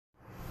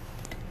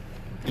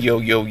Yo,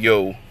 yo,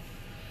 yo.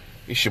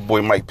 It's your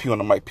boy Mike P on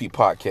the Mike P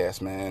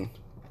podcast, man.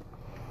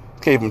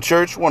 Came from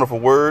church, wonderful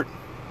word.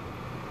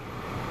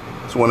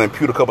 Just want to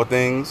impute a couple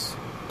things.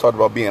 Talked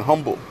about being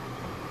humble.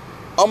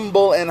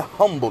 Humble and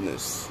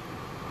humbleness.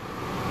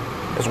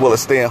 As well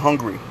as staying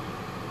hungry.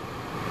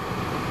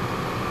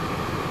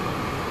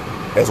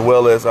 As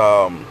well as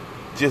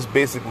just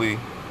basically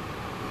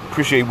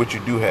appreciate what you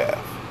do have.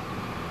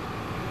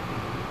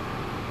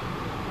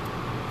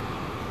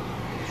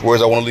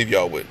 Words I want to leave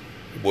y'all with.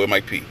 Your boy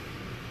Mike P.